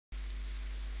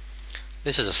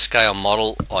This is a scale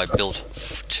model I built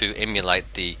to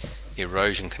emulate the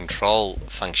erosion control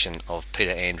function of Peter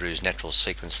Andrews' natural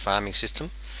sequence farming system.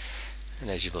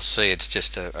 And as you will see, it's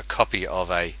just a copy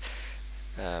of a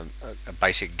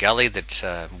basic gully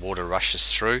that water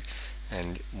rushes through,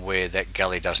 and where that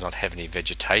gully does not have any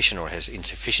vegetation or has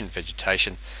insufficient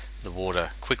vegetation, the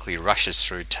water quickly rushes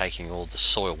through, taking all the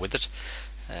soil with it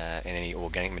and any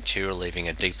organic material, leaving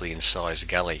a deeply incised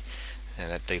gully. And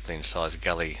that deeply incised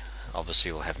gully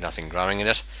obviously will have nothing growing in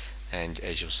it, and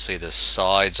as you'll see, the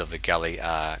sides of the gully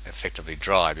are effectively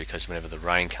dry, because whenever the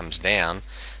rain comes down,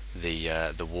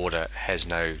 the water has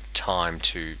no time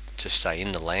to stay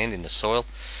in the land, in the soil,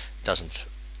 doesn't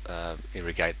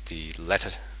irrigate the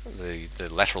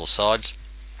lateral sides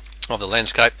of the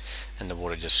landscape, and the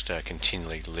water just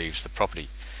continually leaves the property.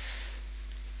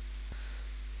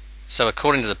 So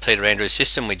according to the Peter Andrews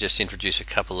system, we just introduce a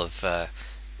couple of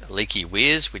leaky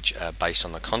weirs which are based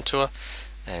on the contour,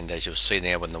 and as you'll see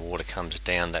now, when the water comes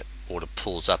down, that water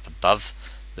pulls up above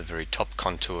the very top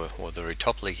contour or the very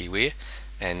top leaky weir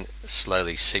and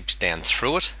slowly seeps down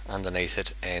through it, underneath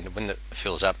it, and when it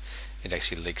fills up, it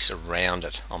actually leaks around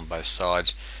it on both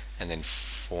sides, and then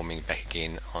forming back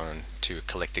again on to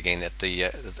collect again at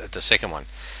the second one.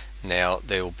 Now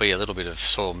there will be a little bit of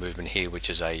soil movement here, which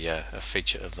is a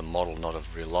feature of the model, not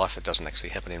of real life. It doesn't actually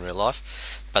happen in real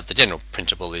life, but the general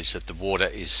principle is that the water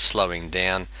is slowing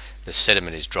down, the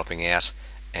sediment is dropping out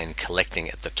and collecting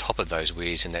at the top of those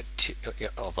weirs, in that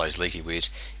of those leaky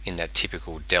weirs, in that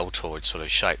typical deltoid sort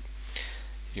of shape.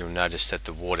 You'll notice that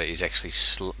the water is actually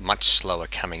much slower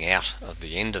coming out of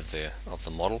the end of the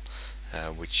model,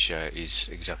 which is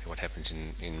exactly what happens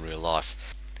in real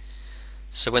life.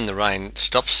 So when the rain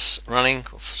stops running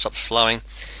or stops flowing,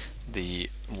 the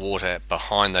water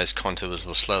behind those contours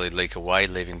will slowly leak away,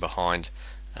 leaving behind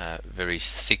very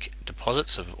thick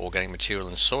deposits of organic material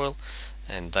and soil,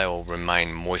 and they will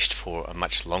remain moist for a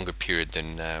much longer period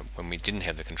than when we didn't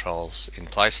have the controls in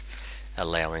place,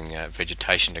 allowing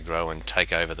vegetation to grow and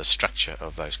take over the structure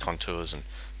of those contours and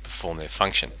perform their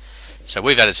function. So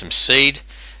we've added some seed,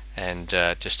 and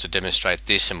just to demonstrate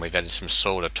this, and we've added some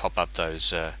soil to top up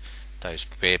those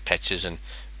bare patches, and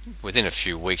within a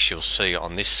few weeks you'll see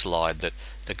on this slide that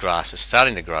the grass is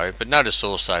starting to grow. But notice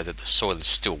also that the soil is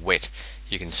still wet.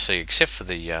 You can see, except for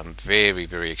the very,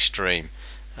 very extreme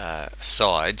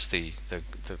sides, the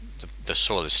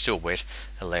soil is still wet,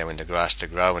 allowing the grass to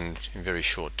grow, and in a very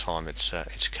short time it's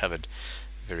covered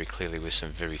very clearly with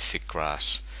some very thick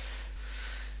grass.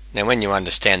 Now when you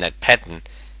understand that pattern,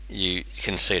 you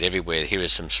can see it everywhere. Here are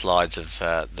some slides of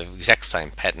the exact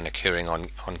same pattern occurring on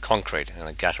concrete in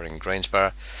a gutter in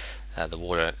Greensboro. The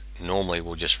water normally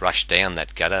will just rush down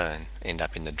that gutter and end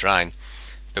up in the drain,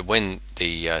 but when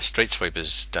the street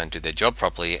sweepers don't do their job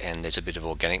properly, and there's a bit of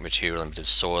organic material and a bit of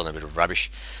soil and a bit of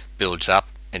rubbish builds up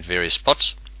at various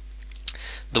spots,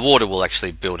 the water will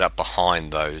actually build up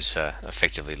behind those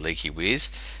effectively leaky weirs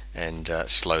and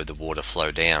slow the water flow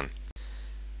down.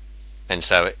 And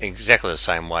so exactly the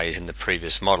same way as in the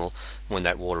previous model, when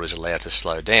that water is allowed to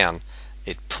slow down,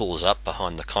 it pulls up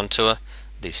behind the contour,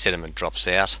 the sediment drops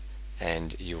out,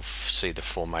 and you'll see the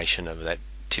formation of that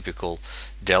typical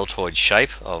deltoid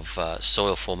shape of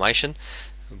soil formation,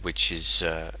 which is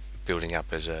building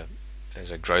up as a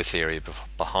growth area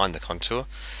behind the contour.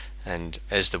 And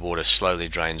as the water slowly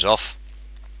drains off,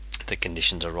 the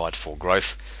conditions are right for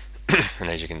growth. And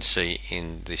as you can see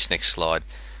in this next slide,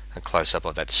 a close-up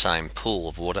of that same pool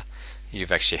of water,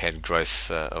 you've actually had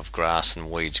growth of grass and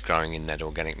weeds growing in that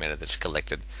organic matter that's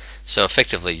collected. So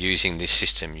effectively, using this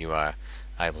system, you are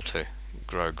able to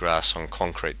grow grass on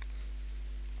concrete.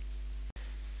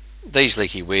 These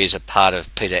leaky weirs are part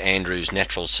of Peter Andrews'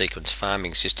 natural sequence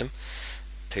farming system.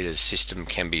 Peter's system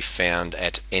can be found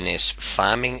at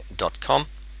nsfarming.com,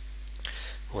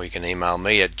 or you can email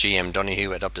me at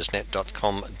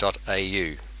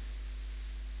gmdonohue@optusnet.com.au.